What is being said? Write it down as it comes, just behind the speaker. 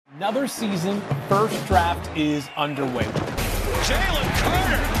Another season, first draft is underway. Jalen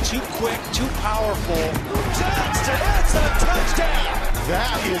Carter, too quick, too powerful. That's a touchdown.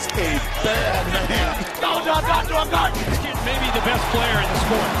 That is a bad man. No, maybe the best player in the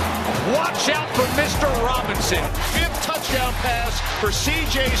sport. Watch out for Mr. Robinson. Fifth touchdown pass for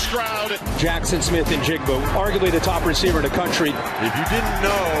C.J. Stroud. Jackson Smith-Njigba, arguably the top receiver in the country. If you didn't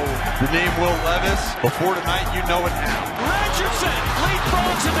know the name Will Levis before tonight, you know it now. Richardson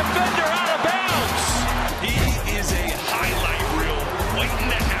leapfrogs a defender out of bounds. He is a highlight reel waiting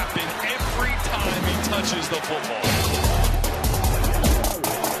to happen every time he touches the football.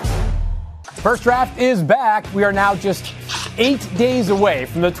 First draft is back. We are now just 8 days away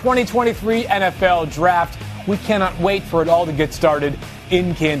from the 2023 NFL Draft. We cannot wait for it all to get started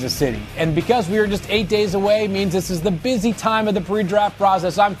in Kansas City. And because we are just 8 days away, means this is the busy time of the pre-draft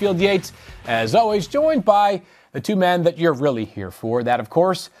process. I'm Field Yates, as always, joined by the two men that you're really here for. That, of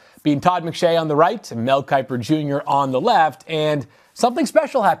course, being Todd McShay on the right and Mel Kiper Jr. on the left. And something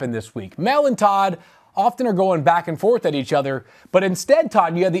special happened this week. Mel and Todd often are going back and forth at each other, but instead,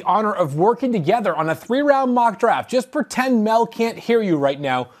 Todd, you had the honor of working together on a 3-round mock draft. Just pretend Mel can't hear you right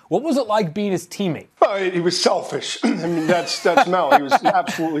now. What was it like being his teammate? He was selfish. I mean, that's Mel. He was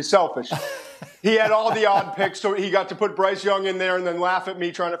absolutely selfish. He had all the odd picks, so he got to put Bryce Young in there and then laugh at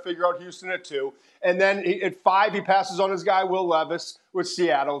me trying to figure out Houston at 2. And then at 5, he passes on his guy, Will Levis, with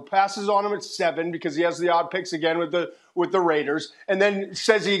Seattle. Passes on him at 7 because he has the odd picks again with the Raiders. And then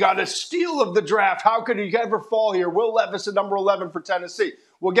says he got a steal of the draft. How could he ever fall here? Will Levis at number 11 for Tennessee.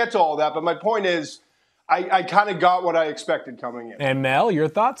 We'll get to all that, but my point is I kind of got what I expected coming in. And Mel, your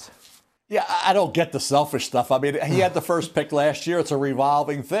thoughts? Yeah, I don't get the selfish stuff. I mean, he had the first pick last year. It's a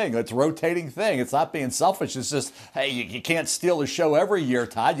revolving thing. It's a rotating thing. It's not being selfish. It's just, hey, you can't steal the show every year,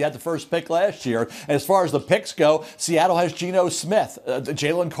 Todd. You had the first pick last year. And as far as the picks go, Seattle has Geno Smith.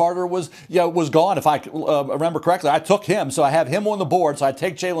 Jalen Carter was gone. If I remember correctly, I took him. So I have him on the board. So I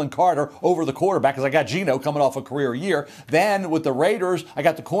take Jalen Carter over the quarterback because I got Geno coming off a career year. Then with the Raiders, I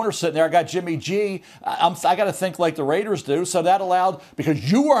got the corner sitting there. I got Jimmy G. I got to think like the Raiders do. So that allowed, because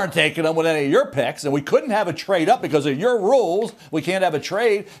you weren't taking them with any of your picks, and we couldn't have a trade up because of your rules. We can't have a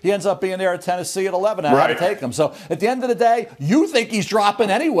trade. He ends up being there at Tennessee at 11. I had to take him. So at the end of the day, you think he's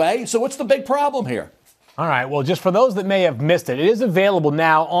dropping anyway. So what's the big problem here? All right, well, just for those that may have missed it, it is available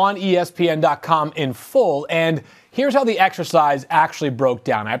now on ESPN.com in full. And here's how the exercise actually broke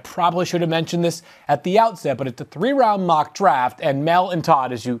down. I probably should have mentioned this at the outset, but it's a 3-round mock draft, and Mel and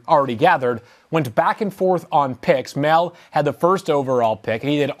Todd, as you already gathered, went back and forth on picks. Mel had the first overall pick, and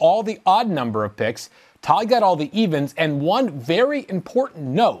he did all the odd number of picks. Todd got all the evens, and one very important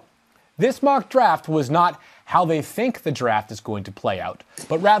note. This mock draft was not how they think the draft is going to play out,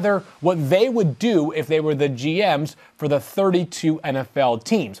 but rather what they would do if they were the GMs for the 32 NFL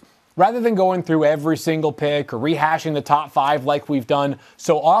teams. Rather than going through every single pick or rehashing the top 5 like we've done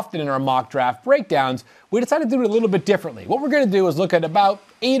so often in our mock draft breakdowns, we decided to do it a little bit differently. What we're going to do is look at about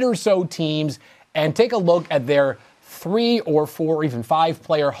 8 or so teams and take a look at their 3 or 4 or even 5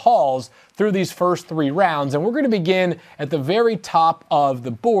 player hauls through these first 3 rounds. And we're going to begin at the very top of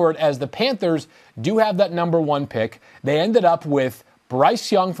the board, as the Panthers do have that number 1 pick. They ended up with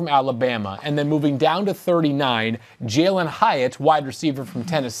Bryce Young from Alabama, and then moving down to 39, Jalen Hyatt, wide receiver from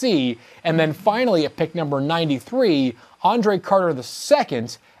Tennessee, and then finally at pick number 93, Andre Carter II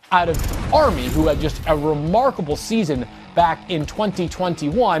out of Army, who had just a remarkable season back in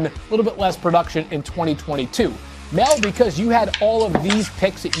 2021, a little bit less production in 2022. Mel, because you had all of these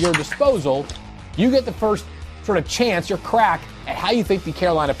picks at your disposal, you get the first sort of chance, your crack, at how you think the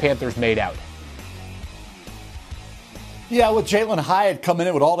Carolina Panthers made out. Yeah, with Jalen Hyatt coming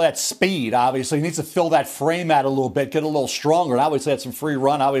in with all that speed, obviously, he needs to fill that frame out a little bit, get a little stronger. And obviously had some free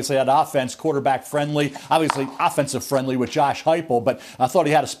run, obviously had offense, quarterback friendly, obviously offensive friendly with Josh Heupel. But I thought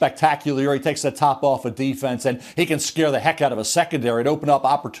he had a spectacular year. He takes the top off of defense, and he can scare the heck out of a secondary and open up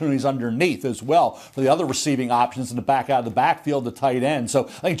opportunities underneath as well for the other receiving options in the back out of the backfield, the tight end. So I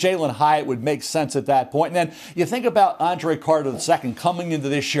think Jalen Hyatt would make sense at that point. And then you think about Andre Carter II coming into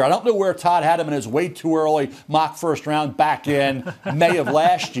this year. I don't know where Todd had him in his way too early mock first round back in May of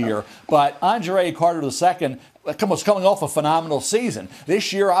last year. But Andre Carter II was coming off a phenomenal season.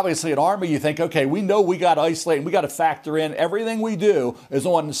 This year, obviously, at Army, you think, okay, we know we got to isolate and we got to factor in everything we do is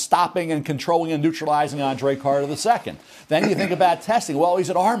on stopping and controlling and neutralizing Andre Carter II. Then you think about testing. Well, he's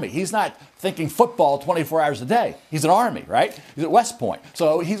at Army. He's not thinking football 24 hours a day. He's an Army, right? He's at West Point.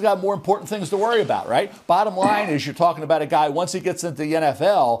 So he's got more important things to worry about, right? Bottom line is you're talking about a guy, once he gets into the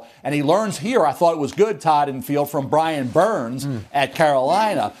NFL and he learns here, I thought it was good, Todd and Field, from Brian Burns at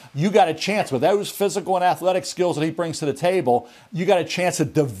Carolina. You got a chance with those physical and athletic skills that he brings to the table. You got a chance to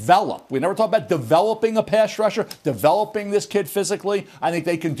develop. We never talk about developing a pass rusher, developing this kid physically. I think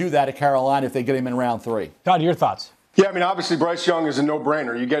they can do that at Carolina if they get him in round 3. Todd, your thoughts? Yeah, I mean, obviously Bryce Young is a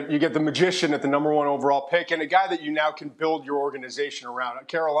no-brainer. You get the magician at the number 1 overall pick and a guy that you now can build your organization around.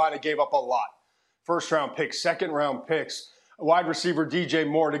 Carolina gave up a lot. First-round picks, second-round picks, a wide receiver DJ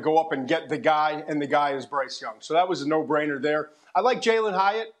Moore to go up and get the guy, and the guy is Bryce Young. So that was a no-brainer there. I like Jalen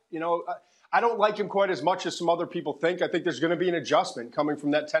Hyatt. You know, I don't like him quite as much as some other people think. I think there's going to be an adjustment coming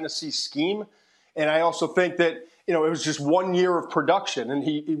from that Tennessee scheme. And I also think that, you know, it was just 1 year of production, and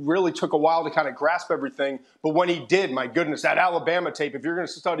he really took a while to kind of grasp everything. But when he did, my goodness, that Alabama tape, if you're going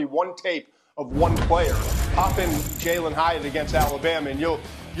to study one tape of one player, pop in Jalen Hyatt against Alabama, and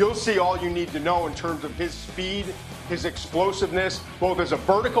you'll see all you need to know in terms of his speed, his explosiveness, both as a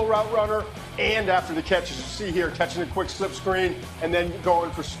vertical route runner and after the catch, as you see here, catching a quick slip screen and then going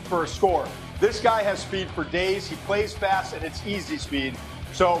for a score. This guy has speed for days. He plays fast, and it's easy speed.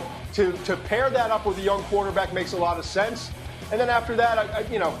 So to pair that up with a young quarterback makes a lot of sense. And then after that,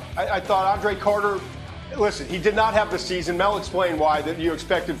 I thought Andre Carter, listen, he did not have the season. Mel explained why that you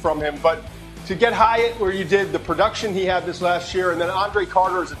expected from him. But to get Hyatt where you did, the production he had this last year, and then Andre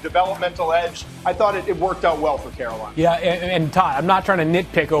Carter as a developmental edge, I thought it worked out well for Carolina. Yeah, and Todd, I'm not trying to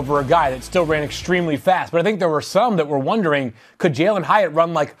nitpick over a guy that still ran extremely fast, but I think there were some that were wondering, could Jalen Hyatt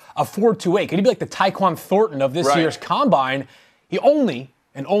run like a 4.28? Could he be like the Tyquan Thornton of this year's combine? He only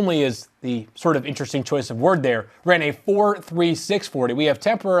is the sort of interesting choice of word there, ran a 4.36 40. We have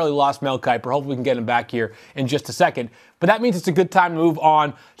temporarily lost Mel Kiper. Hopefully we can get him back here in just a second. But that means it's a good time to move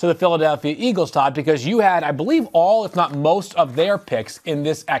on to the Philadelphia Eagles, Todd, because you had, I believe, all, if not most, of their picks in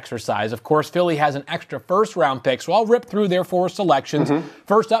this exercise. Of course, Philly has an extra first-round pick, so I'll rip through their 4 selections.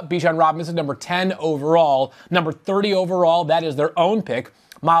 First up, Bijan Robinson, number 10 overall. Number 30 overall, that is their own pick.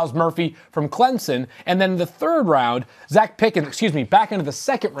 Myles Murphy from Clemson. And then the third round, Zach Pickens, back into the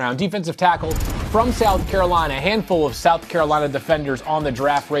second round, defensive tackle from South Carolina. A handful of South Carolina defenders on the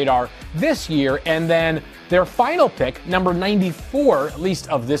draft radar this year. And then their final pick, number 94, at least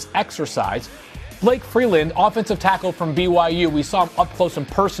of this exercise, Blake Freeland, offensive tackle from BYU. We saw him up close and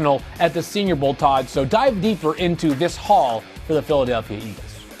personal at the Senior Bowl, Todd. So dive deeper into this haul for the Philadelphia Eagles.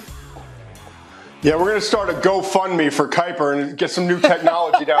 Yeah, we're going to start a GoFundMe for Kiper and get some new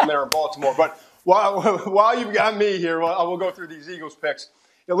technology down there in Baltimore. But while you've got me here, I will go through these Eagles picks.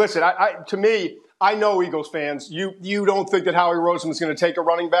 Now, listen, to me, I know Eagles fans. You don't think that Howie Roseman is going to take a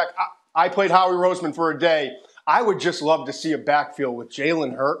running back. I played Howie Roseman for a day. I would just love to see a backfield with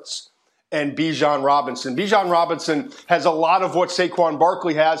Jalen Hurts and Bijan Robinson. Bijan Robinson has a lot of what Saquon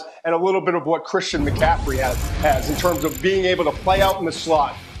Barkley has and a little bit of what Christian McCaffrey has in terms of being able to play out in the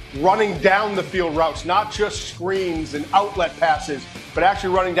slot, running down the field routes, not just screens and outlet passes, but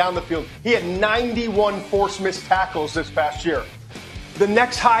actually running down the field. He had 91 forced missed tackles this past year. The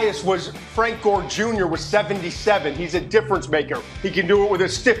next highest was Frank Gore Jr. with 77. He's a difference maker. He can do it with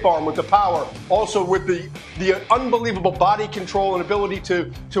his stiff arm, with the power, also with the unbelievable body control and ability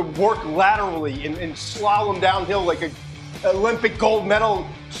to work laterally and slalom downhill like an Olympic gold medal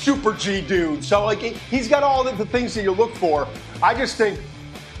Super G dude. So he's got all the things that you look for. I just think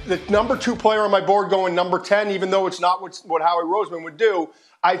the number 2 player on my board going number 10, even though it's not what Howie Roseman would do,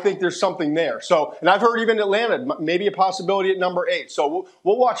 I think there's something there. So, and I've heard even Atlanta, maybe a possibility at number 8. So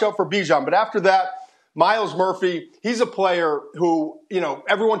we'll watch out for Bijan. But after that, Myles Murphy, he's a player who,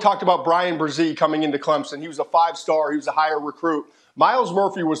 everyone talked about Brian Brzee coming into Clemson. He was a 5-star. He was a higher recruit. Myles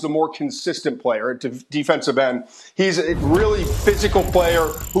Murphy was the more consistent player at defensive end. He's a really physical player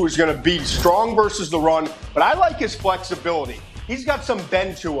who's going to be strong versus the run. But I like his flexibility. He's got some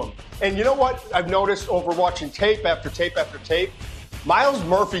bend to him. And you know what I've noticed over watching tape after tape after tape? Myles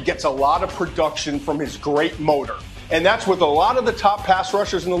Murphy gets a lot of production from his great motor. And that's with a lot of the top pass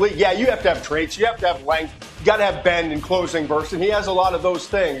rushers in the league. Yeah, you have to have traits. You have to have length. You got to have bend and closing burst. And he has a lot of those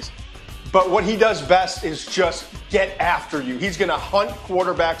things. But what he does best is just get after you. He's going to hunt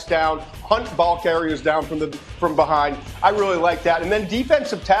quarterbacks down, hunt ball carriers down from behind. I really like that. And then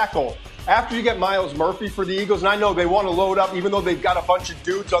defensive tackle. After you get Myles Murphy for the Eagles, and I know they want to load up, even though they've got a bunch of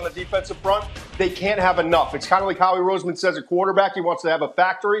dudes on the defensive front, they can't have enough. It's kind of like Howie Roseman says at quarterback. He wants to have a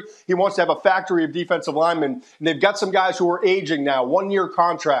factory. He wants to have a factory of defensive linemen. And they've got some guys who are aging now, 1-year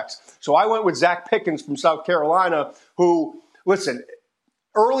contracts. So I went with Zach Pickens from South Carolina, who, listen,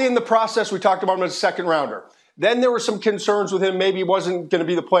 early in the process, we talked about him as a second rounder. Then there were some concerns with him. Maybe he wasn't going to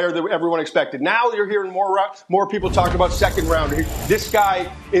be the player that everyone expected. Now you're hearing more people talking about second rounder. This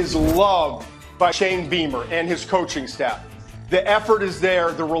guy is loved by Shane Beamer and his coaching staff. The effort is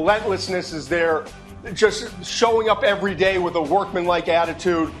there. The relentlessness is there. Just showing up every day with a workmanlike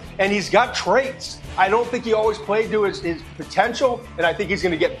attitude. And he's got traits. I don't think he always played to his potential, and I think he's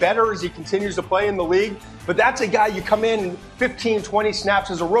going to get better as he continues to play in the league. But that's a guy you come in 15, 20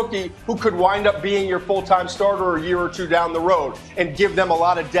 snaps as a rookie who could wind up being your full-time starter a year or two down the road and give them a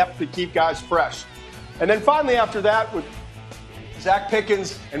lot of depth to keep guys fresh. And then finally after that, with Zach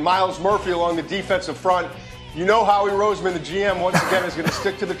Pickens and Myles Murphy along the defensive front, you know Howie Roseman, the GM, once again is going to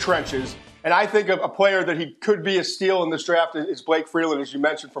stick to the trenches. And I think a player that he could be a steal in this draft is Blake Freeland, as you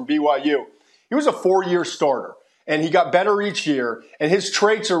mentioned, from BYU. He was a 4-year starter, and he got better each year, and his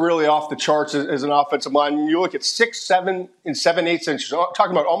traits are really off the charts as an offensive lineman. You look at 6'7" and 7/8 inches,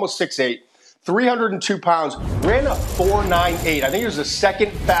 talking about almost 6'8", 302 pounds, ran a 4.98. I think he was the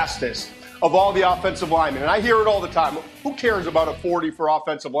second fastest of all the offensive linemen. And I hear it all the time. Who cares about a 40 for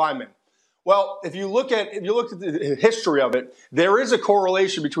offensive linemen? Well, if you look at the history of it, there is a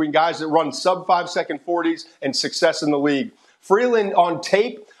correlation between guys that run sub 5-second 40s and success in the league. Freeland on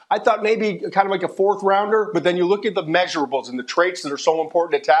tape, I thought maybe kind of like a fourth rounder, but then you look at the measurables and the traits that are so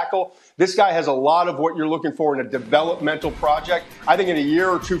important to tackle. This guy has a lot of what you're looking for in a developmental project. I think in a year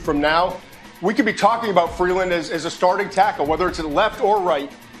or two from now, we could be talking about Freeland as a starting tackle, whether it's at left or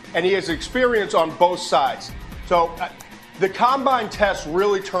right, and he has experience on both sides. So the combine test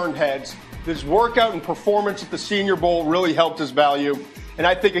really turned heads. His workout and performance at the Senior Bowl really helped his value. And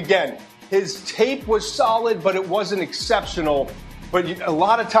I think, again, his tape was solid, but it wasn't exceptional. But a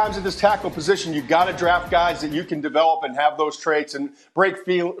lot of times at this tackle position, you got to draft guys that you can develop and have those traits. And Blake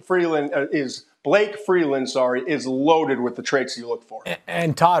Freeland is loaded with the traits you look for.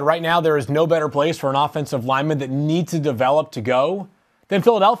 And Todd, right now there is no better place for an offensive lineman that needs to develop to go than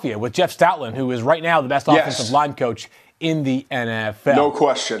Philadelphia with Jeff Stoutland, who is right now the best offensive line coach in the NFL. No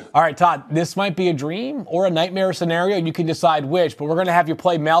question. All right, Todd, this might be a dream or a nightmare scenario. You can decide which, but we're going to have you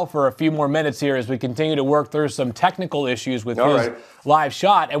play Mel for a few more minutes here as we continue to work through some technical issues with his live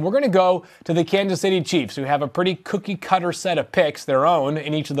shot. And we're going to go to the Kansas City Chiefs, who have a pretty cookie-cutter set of picks, their own,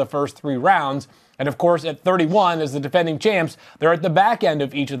 in each of the first 3 rounds. And, of course, at 31, as the defending champs, they're at the back end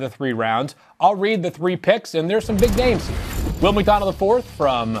of each of the 3 rounds. I'll read the 3 picks, and there's some big names here. Will McDonald IV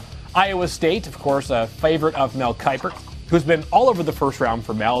from Iowa State, of course, a favorite of Mel Kiper, who's been all over the first round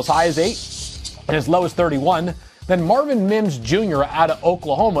for Mel, as high as 8 and as low as 31. Then Marvin Mims Jr. out of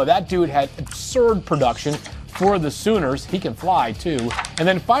Oklahoma. That dude had absurd production for the Sooners. He can fly, too. And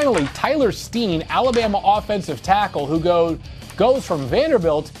then finally, Tyler Steen, Alabama offensive tackle, who goes from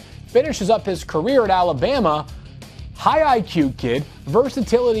Vanderbilt, finishes up his career at Alabama. High IQ kid,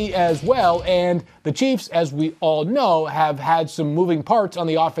 versatility as well, and the Chiefs, as we all know, have had some moving parts on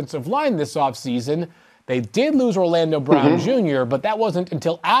the offensive line this offseason. They did lose Orlando Brown Jr., but that wasn't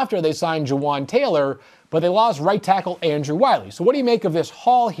until after they signed Jawan Taylor, but they lost right tackle Andrew Wiley. So what do you make of this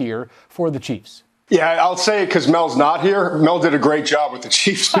haul here for the Chiefs? Yeah, I'll say it because Mel's not here. Mel did a great job with the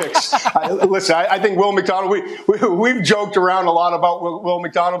Chiefs picks. Listen, I think Will McDonald, we've joked around a lot about Will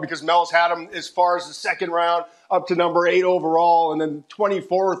McDonald because Mel's had him as far as the second round up to number 8 overall and then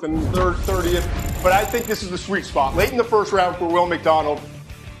 24th and 30th. But I think this is the sweet spot. Late in the first round for Will McDonald.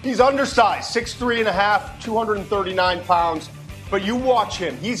 He's undersized, 6'3.5", 239 pounds. But you watch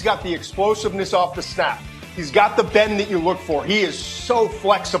him. He's got the explosiveness off the snap. He's got the bend that you look for. He is so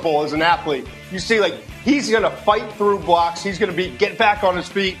flexible as an athlete. You see, he's going to fight through blocks. He's going to get back on his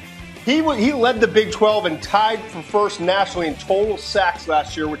feet. He led the Big 12 and tied for first nationally in total sacks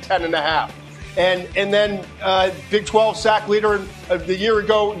last year with 10.5. And then Big 12 sack leader the year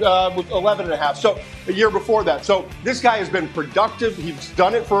ago with 11.5. So a year before that. So this guy has been productive. He's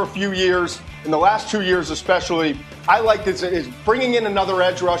done it for a few years. In the last 2 years especially, I like this is bringing in another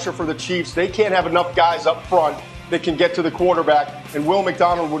edge rusher for the Chiefs. They can't have enough guys up front that can get to the quarterback, and Will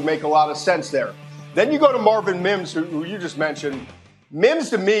McDonald would make a lot of sense there. Then you go to Marvin Mims, who you just mentioned. Mims,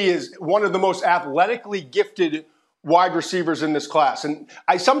 to me, is one of the most athletically gifted wide receivers in this class. And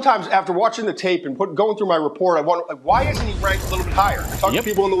I sometimes, after watching the tape and going through my report, I wonder, why isn't he ranked a little bit higher? I talk to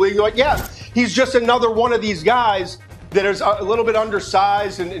people in the league, they're like, yeah, he's just another one of these guys that is a little bit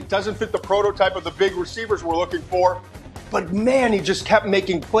undersized and it doesn't fit the prototype of the big receivers we're looking for. But man, he just kept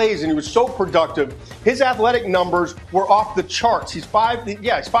making plays and he was so productive. His athletic numbers were off the charts. He's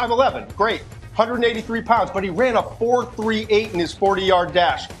 5'11", great, 183 pounds, but he ran a 4.38 in his 40-yard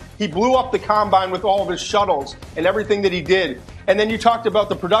dash. He blew up the combine with all of his shuttles and everything that he did. And then you talked about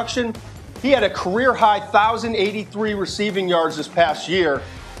the production. He had a career-high 1,083 receiving yards this past year.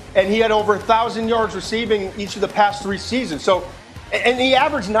 and he had over 1,000 yards receiving each of the past 3 seasons. So, and he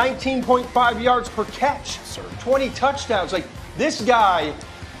averaged 19.5 yards per catch, 20 touchdowns. Like, this guy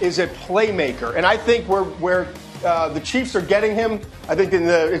is a playmaker, and I think where the Chiefs are getting him, I think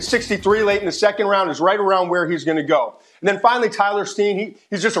it's 63 late in the second round is right around where he's going to go. And then finally, Tyler Steen,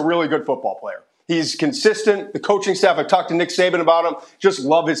 he's just a really good football player. He's consistent. The coaching staff, I talked to Nick Saban about him, just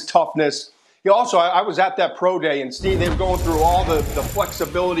love his toughness. He also, I was at that pro day, and Steen, they were going through all the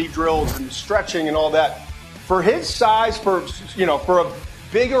flexibility drills and stretching and all that. For his size, for a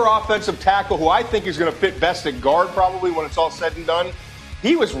bigger offensive tackle who I think is going to fit best at guard probably when it's all said and done,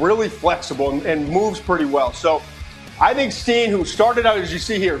 he was really flexible and moves pretty well. So I think Steen, who started out, as you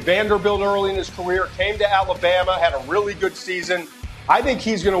see here, Vanderbilt early in his career, came to Alabama, had a really good season. I think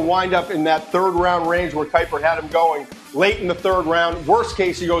he's going to wind up in that third-round range where Kuiper had him going late in the third round. Worst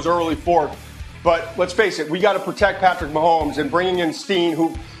case, he goes early fourth. But let's face it, we got to protect Patrick Mahomes, and bringing in Steen,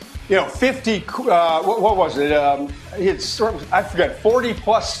 who, 50, what was it? I forget,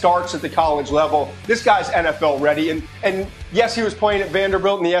 40-plus starts at the college level. This guy's NFL ready. And yes, he was playing at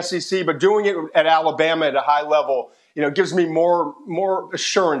Vanderbilt in the SEC, but doing it at Alabama at a high level, gives me more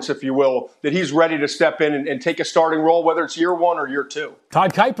assurance, if you will, that he's ready to step in and take a starting role, whether it's year 1 or year 2.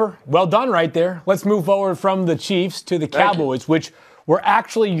 Todd Kuiper, well done right there. Let's move forward from the Chiefs to the Cowboys, which were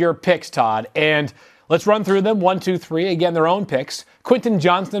actually your picks, Todd. And let's run through them. 1, 2, 3. Again, their own picks. Quentin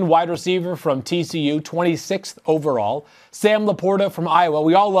Johnston, wide receiver from TCU, 26th overall. Sam Laporta from Iowa.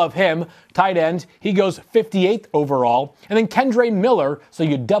 We all love him. Tight end. He goes 58th overall. And then Kendre Miller. So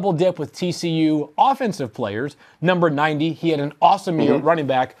you double dip with TCU offensive players. Number 90. He had an awesome year running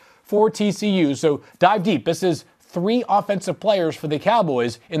back for TCU. So dive deep. This is 3 offensive players for the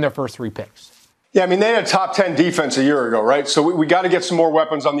Cowboys in their first 3 picks. Yeah, I mean, they had a top 10 defense a year ago, right? So we got to get some more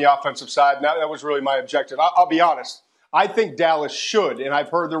weapons on the offensive side. And that was really my objective. I'll be honest. I think Dallas should, and I've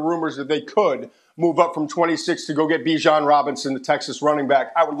heard the rumors that they could move up from 26 to go get Bijan Robinson, the Texas running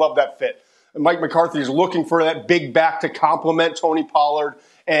back. I would love that fit. And Mike McCarthy is looking for that big back to complement Tony Pollard,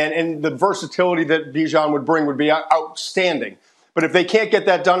 and the versatility that Bijan would bring would be outstanding. But if they can't get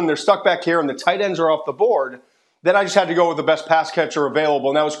that done and they're stuck back here and the tight ends are off the board, then I just had to go with the best pass catcher available,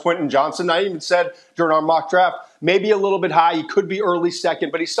 and that was Quentin Johnston. I even said during our mock draft, maybe a little bit high. He could be early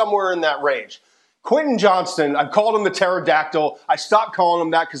second, but he's somewhere in that range. Quentin Johnston, I've called him the pterodactyl. I stopped calling him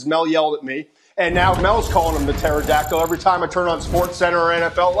that because Mel yelled at me, and now Mel's calling him the pterodactyl every time I turn on SportsCenter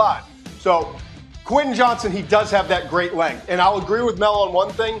or NFL Live. So Quentin Johnston, he does have that great length, and I'll agree with Mel on one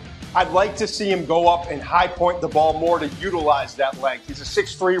thing. I'd like to see him go up and high point the ball more to utilize that length. He's a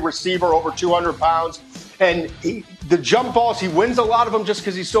 6'3" receiver, over 200 pounds. And the jump balls, he wins a lot of them just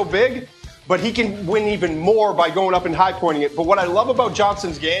because he's so big, but he can win even more by going up and high pointing it. But what I love about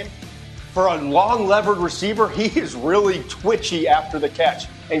Johnston's game, for a long levered receiver, he is really twitchy after the catch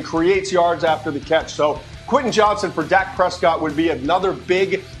and creates yards after the catch. So Quentin Johnston for Dak Prescott would be another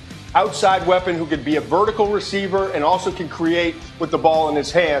big outside weapon who could be a vertical receiver and also can create with the ball in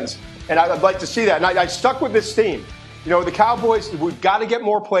his hands. And I'd like to see that. And I stuck with this team. The Cowboys, we've got to get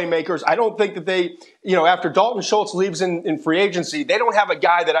more playmakers. I don't think that they, after Dalton Schultz leaves in free agency, they don't have a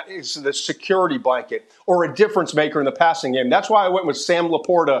guy that is the security blanket or a difference maker in the passing game. That's why I went with Sam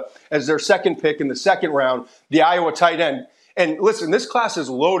Laporta as their second pick in the second round, the Iowa tight end. And listen, this class is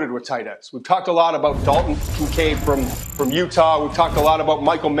loaded with tight ends. We've talked a lot about Dalton Kincaid from Utah. We've talked a lot about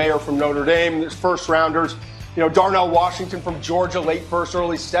Michael Mayer from Notre Dame, his first rounders. Darnell Washington from Georgia, late first,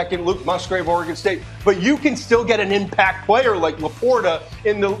 early second. Luke Musgrave, Oregon State. But you can still get an impact player like Laporta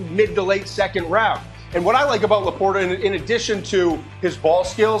in the mid to late second round. And what I like about Laporta, in addition to his ball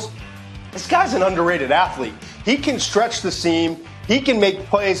skills, this guy's an underrated athlete. He can stretch the seam. He can make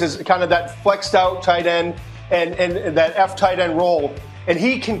plays as kind of that flexed out tight end and that F tight end role. And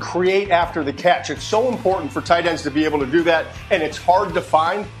he can create after the catch. It's so important for tight ends to be able to do that, and it's hard to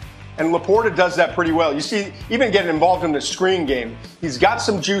find. And Laporta does that pretty well. You see, even getting involved in the screen game, he's got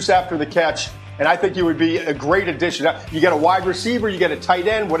some juice after the catch, and I think he would be a great addition. You get a wide receiver, you get a tight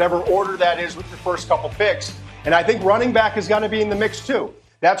end, whatever order that is with your first couple picks. And I think running back is going to be in the mix too.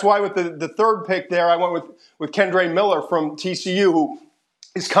 That's why with the third pick there, I went with Kendre Miller from TCU, who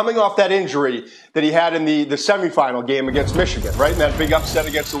is coming off that injury that he had in the semifinal game against Michigan, right? In that big upset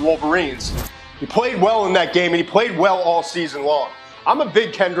against the Wolverines. He played well in that game, and he played well all season long. I'm a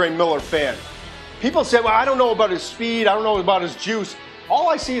big Kendre Miller fan. People say, well, I don't know about his speed. I don't know about his juice. All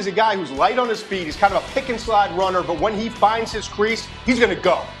I see is a guy who's light on his feet. He's kind of a pick and slide runner, but when he finds his crease, he's going to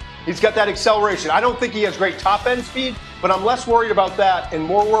go. He's got that acceleration. I don't think he has great top end speed, but I'm less worried about that and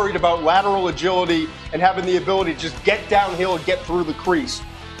more worried about lateral agility and having the ability to just get downhill and get through the crease.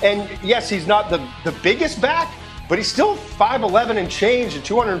 And yes, he's not the biggest back, but he's still 5'11 and change and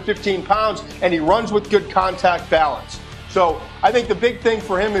 215 pounds, and he runs with good contact balance. So I think the big thing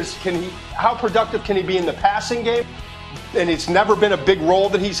for him is how productive can he be in the passing game? And it's never been a big role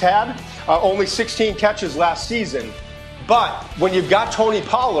that he's had. Only 16 catches last season. But when you've got Tony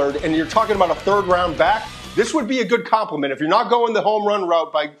Pollard and you're talking about a third-round back, this would be a good compliment. If you're not going the home run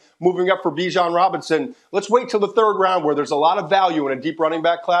route by moving up for Bijan Robinson, let's wait till the third round where there's a lot of value in a deep running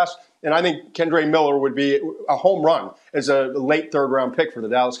back class. And I think Kendre Miller would be a home run as a late third-round pick for the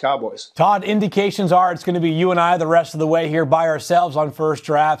Dallas Cowboys. Todd, indications are it's going to be you and I the rest of the way here by ourselves on first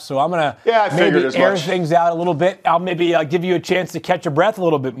draft. So I'm going to maybe air things out a little bit. I'll maybe give you a chance to catch your breath a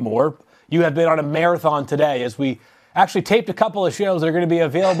little bit more. You have been on a marathon today as we actually taped a couple of shows that are going to be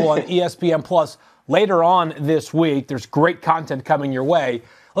available on ESPN Plus later on this week. There's great content coming your way.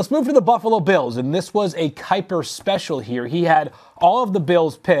 Let's move to the Buffalo Bills, and this was a Kiper special here. He had all of the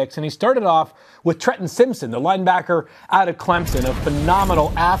Bills' picks, and he started off with Trenton Simpson, the linebacker out of Clemson, a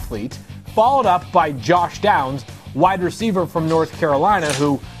phenomenal athlete, followed up by Josh Downs, wide receiver from North Carolina,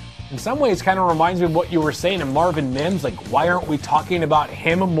 who in some ways kind of reminds me of what you were saying to Marvin Mims. Like, why aren't we talking about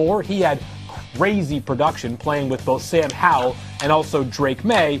him more? He had crazy production playing with both Sam Howell and also Drake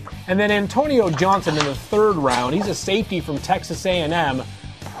May. And then Antonio Johnson in the third round. He's a safety from Texas A&M.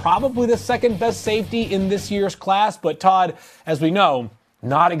 Probably the second best safety in this year's class, but Todd, as we know,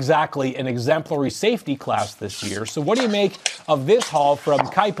 not exactly an exemplary safety class this year. So what do you make of this haul from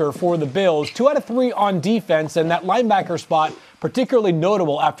Kiper for the Bills? 2 out of 3 on defense, and that linebacker spot particularly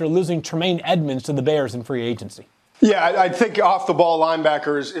notable after losing Tremaine Edmonds to the Bears in free agency. Yeah, I think off-the-ball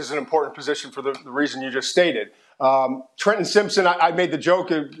linebacker is an important position for the reason you just stated. Trenton Simpson, I made the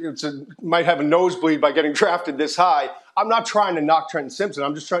joke, might have a nosebleed by getting drafted this high. I'm not trying to knock Trenton Simpson.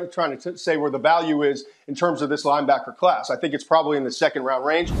 I'm just trying to say where the value is in terms of this linebacker class. I think it's probably in the second-round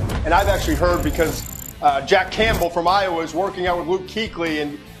range. And I've actually heard because Jack Campbell from Iowa is working out with Luke Kuechly,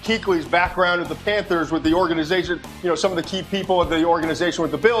 and Kuechly's background at the Panthers with the organization, some of the key people at the organization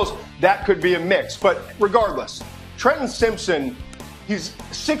with the Bills, that could be a mix. But regardless, Trenton Simpson, he's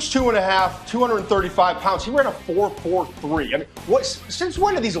 6'2.5", 235 pounds. He ran a 4.43. I mean, since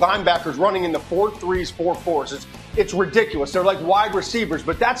when are these linebackers running in the 4.3s, 4.4s? It's ridiculous. They're like wide receivers,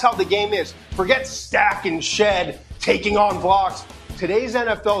 but that's how the game is. Forget stack and shed, taking on blocks. Today's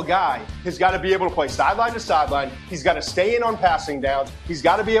NFL guy has got to be able to play sideline to sideline. He's got to stay in on passing downs. He's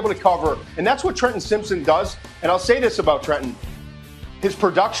got to be able to cover. And that's what Trenton Simpson does. And I'll say this about Trenton. His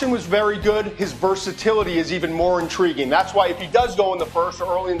production was very good. His versatility is even more intriguing. That's why if he does go in the first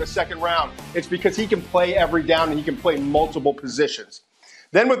or early in the second round, it's because he can play every down and he can play multiple positions.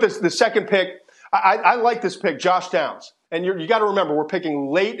 Then with the second pick, I like this pick, Josh Downs. And you got to remember, we're picking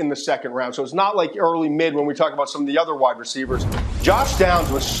late in the second round, so it's not like early mid when we talk about some of the other wide receivers. Josh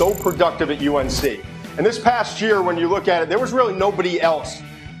Downs was so productive at UNC. And this past year, when you look at it, there was really nobody else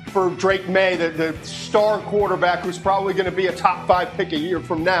for Drake May, the star quarterback who's probably going to be a top 5 pick a year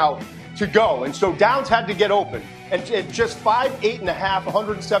from now, to go. And so Downs had to get open. And at just 5'8.5",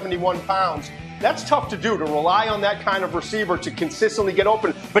 171 pounds, that's tough to do, to rely on that kind of receiver to consistently get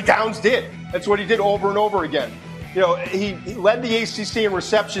open. But Downs did. That's what he did over and over again. He led the ACC in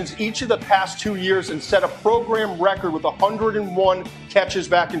receptions each of the past 2 years and set a program record with 101 catches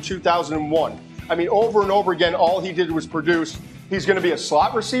back in 2001. I mean, over and over again, all he did was produce. He's going to be a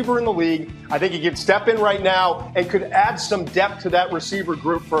slot receiver in the league. I think he can step in right now and could add some depth to that receiver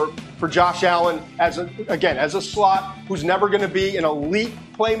group for Josh Allen as a slot who's never going to be an elite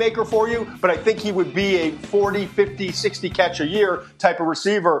playmaker for you, but I think he would be a 40, 50, 60 catch a year type of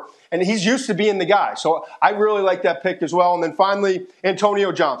receiver. And he's used to being the guy. So I really like that pick as well. And then finally,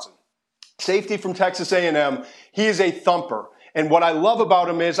 Antonio Johnson, safety from Texas A&M. He is a thumper. And what I love about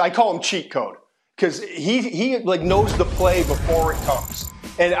him is I call him cheat code, because he knows the play before it comes.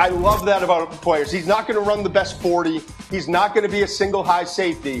 And I love that about players. He's not going to run the best 40. He's not going to be a single high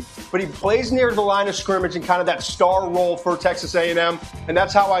safety, but he plays near the line of scrimmage in kind of that star role for Texas A&M, and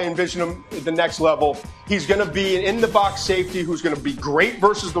that's how I envision him at the next level. He's going to be an in-the-box safety who's going to be great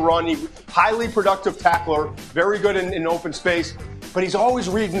versus the run. He's a highly productive tackler, very good in open space, but he's always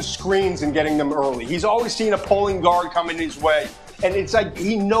reading screens and getting them early. He's always seen a pulling guard coming his way. And it's like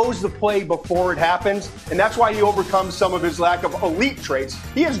he knows the play before it happens, and that's why he overcomes some of his lack of elite traits.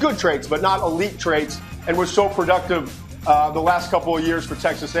 He has good traits, but not elite traits, and was so productive the last couple of years for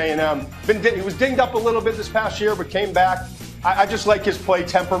Texas A&M. He was dinged up a little bit this past year, but came back. I just like his play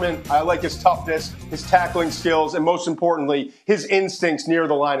temperament. I like his toughness, his tackling skills, and most importantly, his instincts near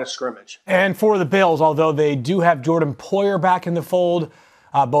the line of scrimmage. And for the Bills, although they do have Jordan Poyer back in the fold,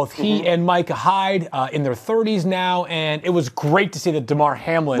 Both he and Micah Hyde in their 30s now, and it was great to see that Damar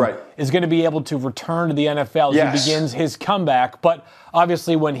Hamlin is going to be able to return to the NFL as he begins his comeback. But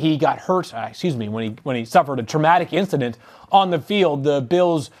obviously, when he got hurt, when he suffered a traumatic incident on the field, the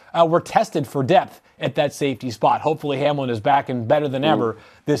Bills were tested for depth at that safety spot. Hopefully, Hamlin is back and better than ever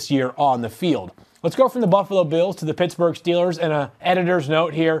this year on the field. Let's go from the Buffalo Bills to the Pittsburgh Steelers, and an editor's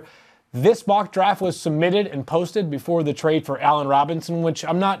note here. This mock draft was submitted and posted before the trade for Allen Robinson, which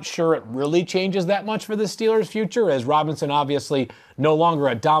I'm not sure it really changes that much for the Steelers' future, as Robinson obviously no longer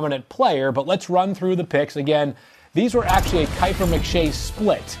a dominant player. But let's run through the picks. Again, these were actually a Kiper-McShay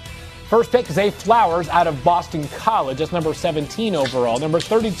split. First pick, Zay Flowers out of Boston College. That's number 17 overall. Number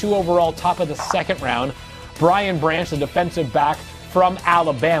 32 overall, top of the second round. Brian Branch, the defensive back from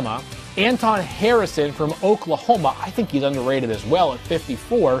Alabama. Anton Harrison from Oklahoma. I think he's underrated as well at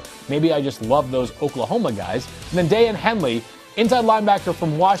 54. Maybe I just love those Oklahoma guys. And then Dayan Henley, inside linebacker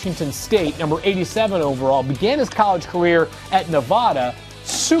from Washington State, number 87 overall. Began his college career at Nevada.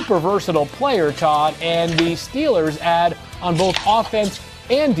 Super versatile player, Todd. And the Steelers add on both offense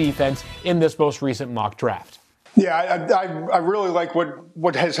and defense in this most recent mock draft. Yeah, I really like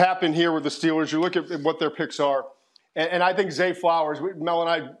what has happened here with the Steelers. You look at what their picks are, and I think Zay Flowers, Mel and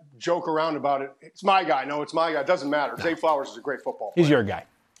I joke around about it. It's my guy. No, it's my guy. It doesn't matter. Zay Flowers is a great football player. He's your guy.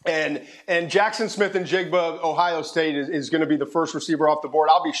 And Jackson Smith and Jigba, Ohio State, is going to be the first receiver off the board.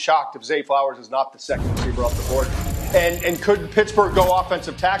 I'll be shocked if Zay Flowers is not the second receiver off the board. And could Pittsburgh go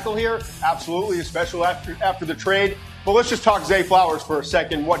offensive tackle here? Absolutely, especially after the trade. But let's just talk Zay Flowers for a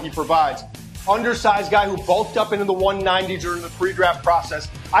second, what he provides. Undersized guy who bulked up into the 190 during the pre-draft process.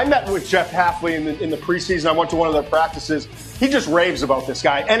 I met with Jeff Hafley in the preseason. I went to one of their practices. He just raves about this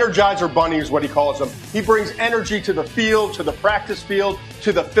guy. Energizer Bunny is what he calls him. He brings energy to the field, to the practice field,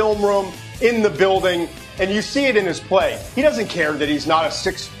 to the film room, in the building, and you see it in his play. He doesn't care that he's not a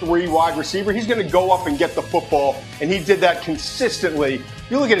 6'3" wide receiver. He's going to go up and get the football, and he did that consistently.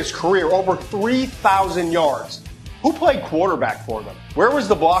 You look at his career, over 3,000 yards. Who played quarterback for them? Where was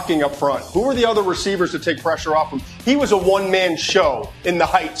the blocking up front? Who were the other receivers to take pressure off him? He was a one-man show in the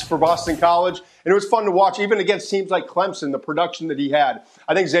Heights for Boston College, and it was fun to watch, even against teams like Clemson, the production that he had.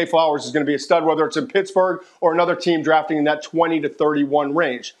 I think Zay Flowers is going to be a stud, whether it's in Pittsburgh or another team drafting in that 20 to 31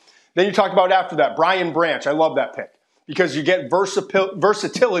 range. Then you talk about after that, Brian Branch. I love that pick because you get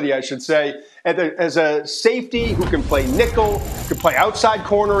versatility, I should say, as a safety who can play nickel, can play outside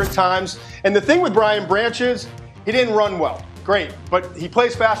corner at times. And the thing with Brian Branch is, he didn't run well. Great. But he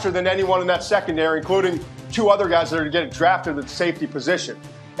plays faster than anyone in that secondary, including two other guys that are getting drafted at the safety position.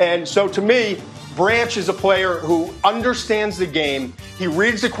 And so to me, Branch is a player who understands the game. He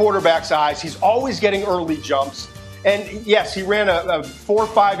reads the quarterback's eyes. He's always getting early jumps. And yes, he ran a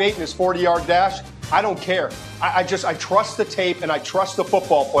 4.58 in his 40-yard dash. I don't care. I trust the tape and I trust the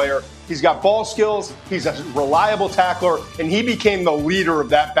football player. He's got ball skills. He's a reliable tackler, and he became the leader of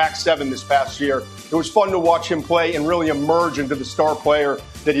that back seven this past year. It was fun to watch him play and really emerge into the star player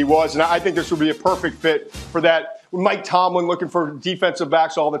that he was. And I think this would be a perfect fit for that. Mike Tomlin looking for defensive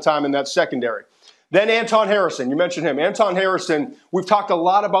backs all the time in that secondary. Then Anton Harrison, you mentioned him. Anton Harrison, we've talked a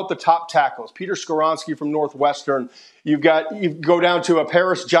lot about the top tackles. Peter Skoronski from Northwestern. You go down to a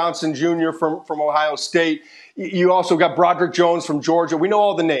Paris Johnson Jr. from Ohio State. You also got Broderick Jones from Georgia. We know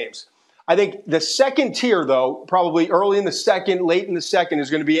all the names. I think the second tier, though, probably early in the second, late in the second, is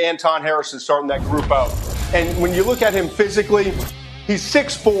going to be Anton Harrison starting that group out. And when you look at him physically, he's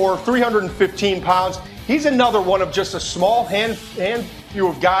 6'4", 315 pounds. He's another one of just a small handful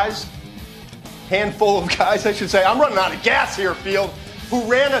of guys, I should say. I'm running out of gas here, Field, who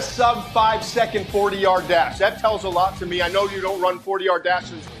ran a sub-5-second 40-yard dash. That tells a lot to me. I know you don't run 40-yard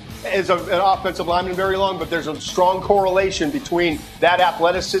dashes as an offensive lineman very long, but there's a strong correlation between that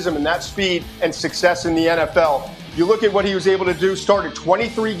athleticism and that speed and success in the NFL. You look at what he was able to do, started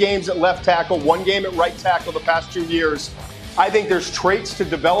 23 games at left tackle, 1 game at right tackle the past 2 years. I think there's traits to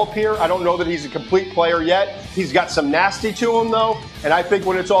develop here. I don't know that he's a complete player yet. He's got some nasty to him, though, and I think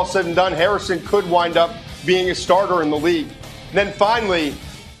when it's all said and done, Harrison could wind up being a starter in the league. And then finally,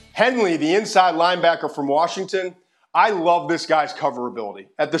 Henley, the inside linebacker from Washington. I love this guy's cover ability.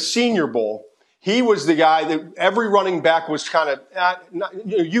 At the Senior Bowl, he was the guy that every running back was kind of,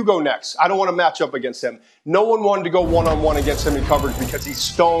 you go next. I don't want to match up against him. No one wanted to go one-on-one against him in coverage because he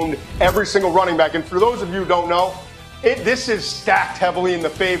stoned every single running back. And for those of you who don't know, this is stacked heavily in the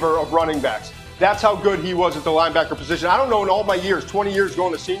favor of running backs. That's how good he was at the linebacker position. I don't know in all my years, 20 years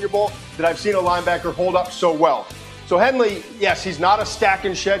going to Senior Bowl, that I've seen a linebacker hold up so well. So Henley, yes, he's not a stack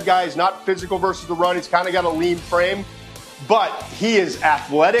and shed guy. He's not physical versus the run. He's kind of got a lean frame. but he is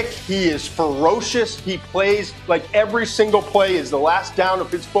athletic. He is ferocious. He plays like every single play is the last down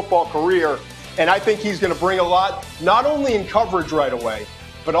of his football career. And I think he's going to bring a lot, not only in coverage right away,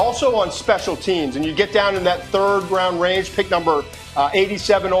 but also on special teams. And you get down in that third round range, pick number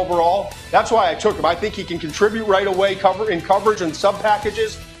 87 overall. That's why I took him. I think he can contribute right away in coverage and sub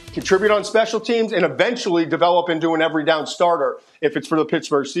packages, contribute on special teams, and eventually develop into an every down starter if it's for the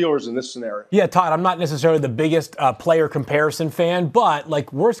Pittsburgh Steelers in this scenario. Yeah, Todd, I'm not necessarily the biggest player comparison fan, but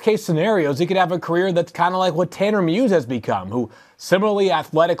like worst case scenarios, he could have a career that's kind of like what Tanner Muse has become, who similarly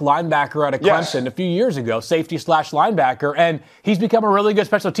athletic linebacker out of Clemson a few years ago, safety / linebacker, and he's become a really good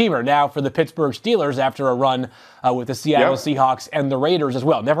special teamer now for the Pittsburgh Steelers after a run with the Seattle Seahawks and the Raiders as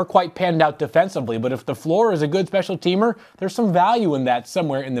well. Never quite panned out defensively, but if the floor is a good special teamer, there's some value in that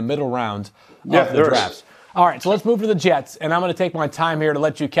somewhere in the middle rounds of the drafts. All right, so let's move to the Jets, and I'm going to take my time here to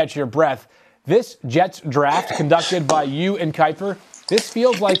let you catch your breath. This Jets draft conducted by you and Kuiper, this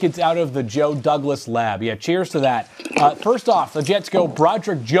feels like it's out of the Joe Douglas lab. Yeah, cheers to that. First off, the Jets go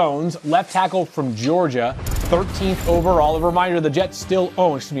Broderick Jones, left tackle from Georgia, 13th overall. A reminder, the Jets still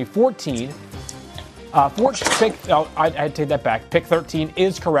own, 14. I take that back. Pick 13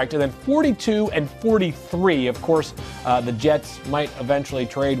 is correct. And then 42 and 43, of course, the Jets might eventually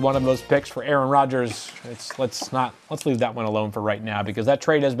trade one of those picks for Aaron Rodgers. Let's leave that one alone for right now because that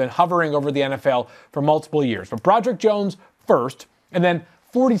trade has been hovering over the NFL for multiple years. But Broderick Jones first, and then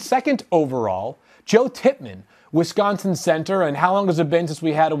 42nd overall, Joe Tippmann, Wisconsin center. And how long has it been since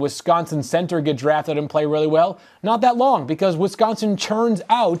we had a Wisconsin center get drafted and play really well? Not that long, because Wisconsin churns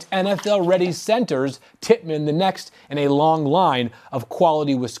out NFL-ready centers. Tippmann, the next in a long line of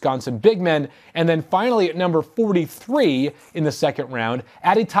quality Wisconsin big men. And then finally at number 43 in the second round,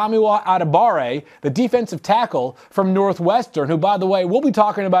 Adetomiwa Adebawore, the defensive tackle from Northwestern, who, by the way, we'll be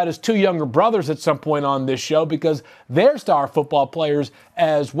talking about his two younger brothers at some point on this show because they're star football players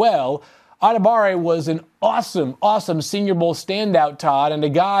as well. Adebawore was an awesome Senior Bowl standout, Todd, and a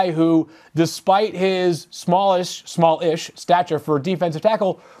guy who, despite his smallish stature for a defensive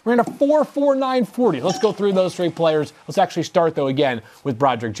tackle, ran a 4.49 40. Let's go through those three players. Let's actually start, though, again with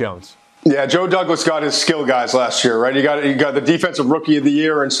Broderick Jones. Yeah, Joe Douglas got his skill guys last year, right? You got the defensive rookie of the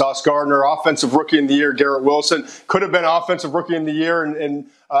year in Sauce Gardner, offensive rookie of the year Garrett Wilson, could have been offensive rookie of the year in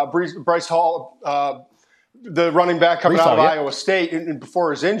Bryce Hall, the running back coming out of Iowa State and before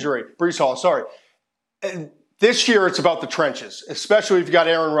his injury. Breece Hall, sorry. And this year it's about the trenches, especially if you've got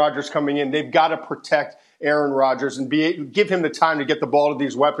Aaron Rodgers coming in. They've got to protect Aaron Rodgers and give him the time to get the ball to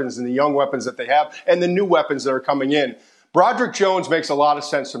these weapons and the young weapons that they have and the new weapons that are coming in. Broderick Jones makes a lot of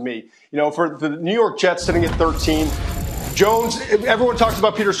sense to me. You know, for the New York Jets sitting at 13, Jones, everyone talks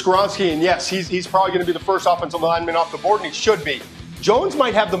about Peter Skoronski, and yes, he's probably going to be the first offensive lineman off the board, and he should be. Jones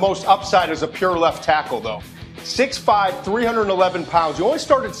might have the most upside as a pure left tackle, though. 6'5", 311 pounds. He only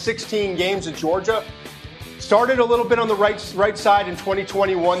started 16 games at Georgia. Started a little bit on the right side in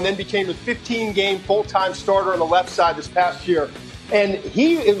 2021, then became a 15-game full-time starter on the left side this past year. And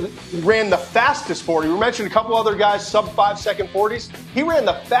he ran the fastest 40. We mentioned a couple other guys, sub-5-second 40s. He ran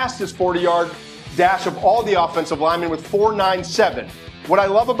the fastest 40-yard dash of all the offensive linemen with 4.97. What I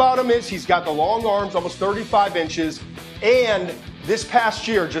love about him is he's got the long arms, almost 35 inches, and this past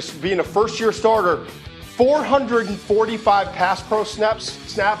year, just being a first-year starter, 445 pass pro snaps,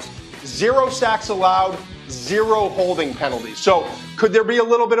 0 sacks allowed, 0 holding penalties. So could there be a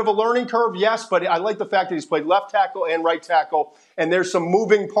little bit of a learning curve? Yes, but I like the fact that he's played left tackle and right tackle, and there's some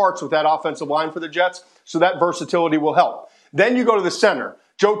moving parts with that offensive line for the Jets, so that versatility will help. Then you go to the center.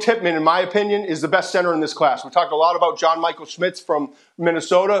 Joe Tippmann, in my opinion, is the best center in this class. We talked a lot about John Michael Schmitz from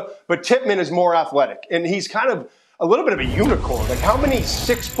Minnesota, but Tippmann is more athletic, and he's kind of a little bit of a unicorn. Like, how many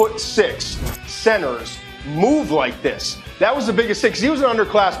 6'6" centers move like this? That was the biggest thing, because he was an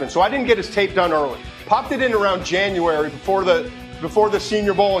underclassman, so I didn't get his tape done early. Popped it in around January before the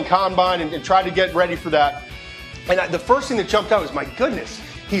Senior Bowl and Combine and tried to get ready for that. And the first thing that jumped out was, my goodness,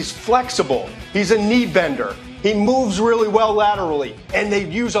 he's flexible. He's a knee bender. He moves really well laterally, and they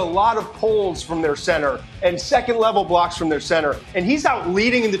use a lot of pulls from their center and second-level blocks from their center. And he's out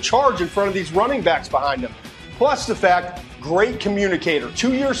leading in the charge in front of these running backs behind him. Plus the fact, great communicator,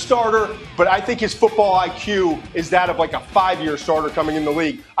 2-year starter, but I think his football IQ is that of like a 5-year starter coming in the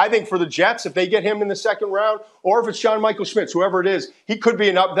league. I think for the Jets, if they get him in the second round, or if it's John Michael Schmitz, whoever it is, that could be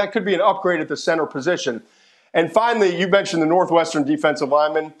an upgrade at the center position. And finally, you mentioned the Northwestern defensive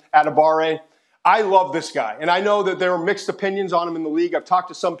lineman, Adebawore. I love this guy, and I know that there are mixed opinions on him in the league. I've talked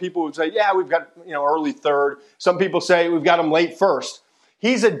to some people who say, yeah, we've got early third. Some people say we've got him late first.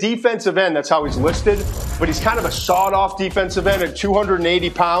 He's a defensive end. That's how he's listed. But he's kind of a sawed-off defensive end at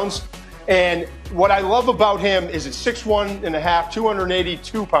 280 pounds. And what I love about him is at 6'1.5",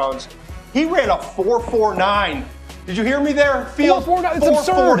 282 pounds, he ran a 4.49. Did you hear me there? Field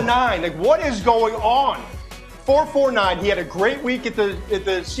 4.49. Like, what is going on? 4.49. He had a great week at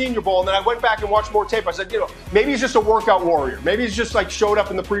the Senior Bowl, and then I went back and watched more tape. I said, maybe he's just a workout warrior. Maybe he's just like showed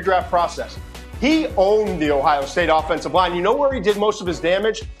up in the pre-draft process. He owned the Ohio State offensive line. You know where he did most of his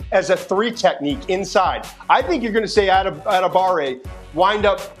damage? As a 3 technique inside. I think you're going to say Adebawore wind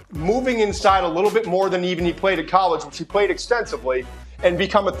up moving inside a little bit more than even he played at college, which he played extensively, and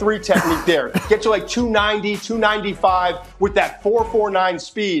become a 3 technique there. Get to like 290, 295 with that 4.49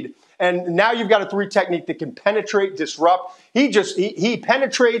 speed. And now you've got a 3 technique that can penetrate, disrupt. He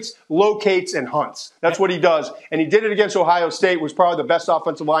penetrates, locates, and hunts. That's what he does. And he did it against Ohio State, was probably the best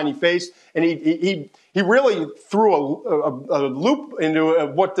offensive line he faced. And he really threw a loop into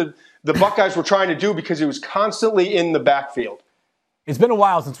what the Buckeyes were trying to do because he was constantly in the backfield. It's been a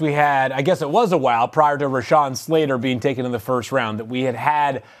while since we had, I guess it was a while prior to Rashawn Slater being taken in the first round, that we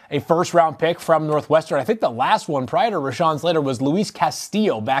had a first-round pick from Northwestern. I think the last one prior to Rashawn Slater was Luis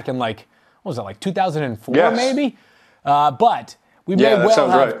Castillo back in 2004 maybe? But we may well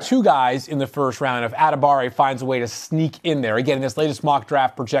have 2 guys in the first round if Adebawore finds a way to sneak in there. Again, in this latest mock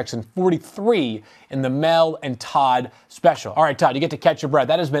draft projection, 43 in the Mel and Todd special. All right, Todd, you get to catch your breath.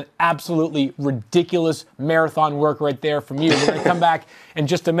 That has been absolutely ridiculous marathon work right there from you. We're going to come back in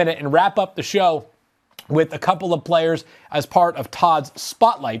just a minute and wrap up the show with a couple of players as part of Todd's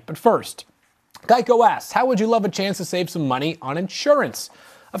Spotlight. But first, Geico asks, how would you love a chance to save some money on insurance?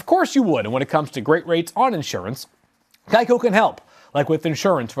 Of course you would. And when it comes to great rates on insurance, Geico can help. Like with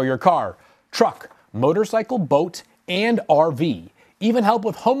insurance for your car, truck, motorcycle, boat, and RV. Even help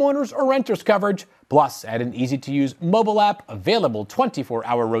with homeowners or renters coverage. Plus, add an easy-to-use mobile app, available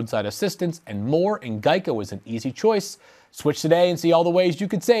 24-hour roadside assistance, and more, and Geico is an easy choice. Switch today and see all the ways you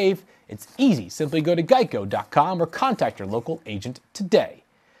could save. It's easy. Simply go to geico.com or contact your local agent today.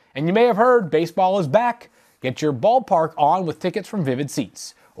 And you may have heard, baseball is back. Get your ballpark on with tickets from Vivid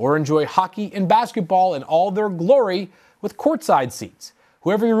Seats. Or enjoy hockey and basketball in all their glory with courtside seats.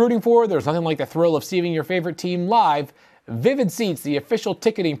 Whoever you're rooting for, there's nothing like the thrill of seeing your favorite team live. Vivid Seats, the official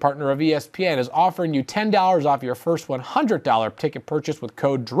ticketing partner of ESPN, is offering you $10 off your first $100 ticket purchase with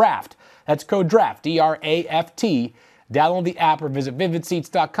code DRAFT. That's code DRAFT, D-R-A-F-T. Download the app or visit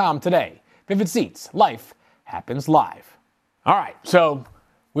vividseats.com today. Vivid Seats, life happens live. All right, so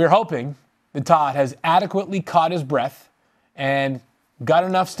we're hoping that Todd has adequately caught his breath and got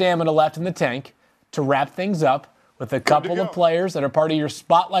enough stamina left in the tank to wrap things up with a couple of players that are part of your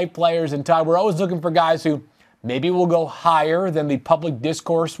Spotlight players. And Todd, we're always looking for guys who maybe will go higher than the public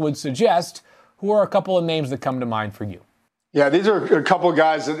discourse would suggest. Who are a couple of names that come to mind for you? Yeah, these are a couple of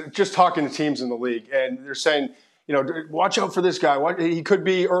guys that are just talking to teams in the league, and they're saying, watch out for this guy. He could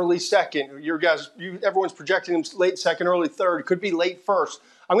be early second. Everyone's projecting him late second, early third. It could be late first.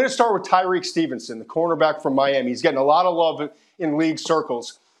 I'm going to start with Tyreek Stevenson, the cornerback from Miami. He's getting a lot of love in league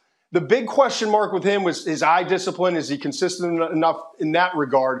circles. The big question mark with him was his eye discipline. Is he consistent enough in that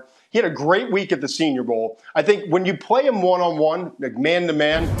regard? He had a great week at the Senior Bowl. I think when you play him one-on-one, like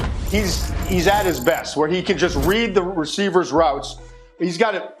man-to-man, he's at his best, where he can just read the receiver's routes. He's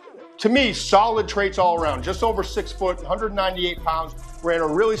got, to me, solid traits all around. Just over 6 foot, 198 pounds, ran a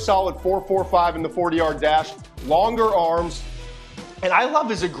really solid 4.45 in the 40-yard dash, longer arms, and I love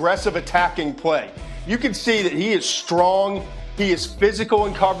his aggressive attacking play. You can see that he is strong. He is physical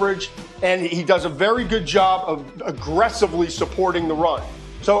in coverage, and he does a very good job of aggressively supporting the run.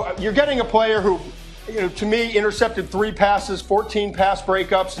 So you're getting a player who, to me, intercepted 3 passes, 14 pass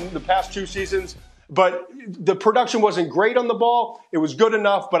breakups in the past 2 seasons. But the production wasn't great on the ball. It was good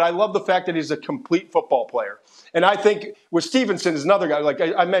enough, but I love the fact that he's a complete football player. And I think with Stevenson is another guy, like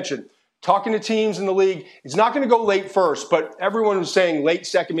I mentioned, talking to teams in the league. He's not going to go late first, but everyone was saying late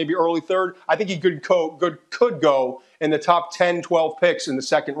second, maybe early third. I think he could go in the top 10, 12 picks in the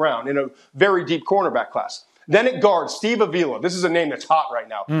second round in a very deep cornerback class. Then at guard, Steve Avila. This is a name that's hot right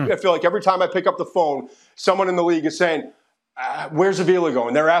now. I feel like every time I pick up the phone, someone in the league is saying, where's Avila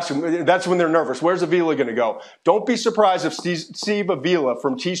going? They're asking. That's when they're nervous. Where's Avila going to go? Don't be surprised if Steve Avila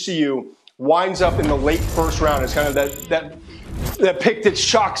from TCU winds up in the late first round. It's kind of that pick that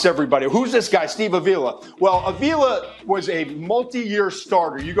shocks everybody. Who's this guy, Steve Avila? Well, Avila was a multi-year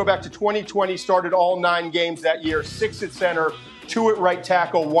starter. You go back to 2020, started all 9 games that year, 6 at center, 2 at right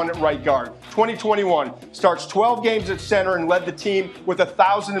tackle, 1 at right guard. 2021, starts 12 games at center and led the team with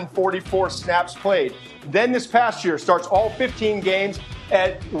 1,044 snaps played. Then this past year, starts all 15 games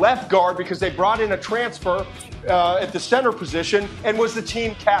at left guard because they brought in a transfer at the center position and was the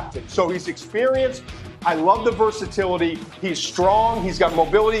team captain. So he's experienced, I love the versatility. He's strong. He's got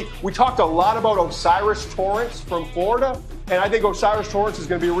mobility. We talked a lot about Osiris Torrance from Florida, and I think Osiris Torrance is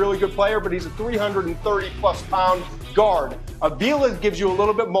going to be a really good player, but he's a 330-plus pound guard. Avila gives you a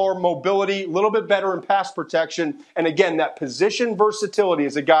little bit more mobility, a little bit better in pass protection, and again, that position versatility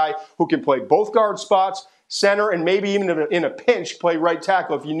is a guy who can play both guard spots, center, and maybe even in a pinch, play right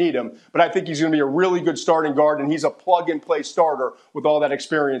tackle if you need him. But I think he's going to be a really good starting guard, and he's a plug-and-play starter with all that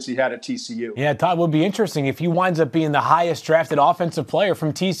experience he had at TCU. Yeah, Todd, would be interesting if he winds up being the highest drafted offensive player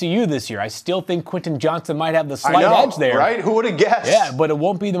from TCU this year. I still think Quentin Johnson might have the slight edge there. Right? Who would have guessed? Yeah, but it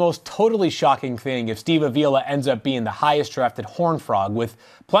won't be the most totally shocking thing if Steve Avila ends up being the highest drafted Horned Frog, with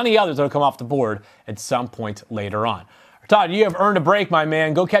plenty of others that will come off the board at some point later on. Todd, you have earned a break, my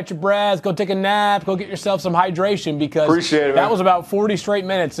man. Go catch your breath, go take a nap, go get yourself some hydration, because that was about 40 straight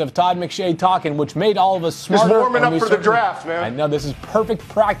minutes of Todd McShay talking, which made all of us smarter. Just warming up for the draft, man. I know, this is perfect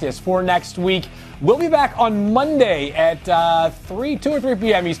practice for next week. We'll be back on Monday at 2 or 3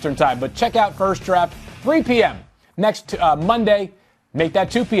 p.m. Eastern Time, but check out First Draft, 3 p.m. next Monday. Make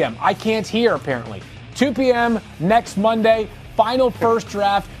that 2 p.m. I can't hear, apparently. 2 p.m. next Monday. Final First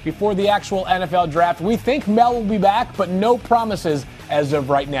Draft before the actual NFL draft. We think Mel will be back, but no promises as of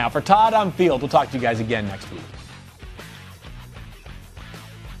right now. For Todd on Field, we'll talk to you guys again next week.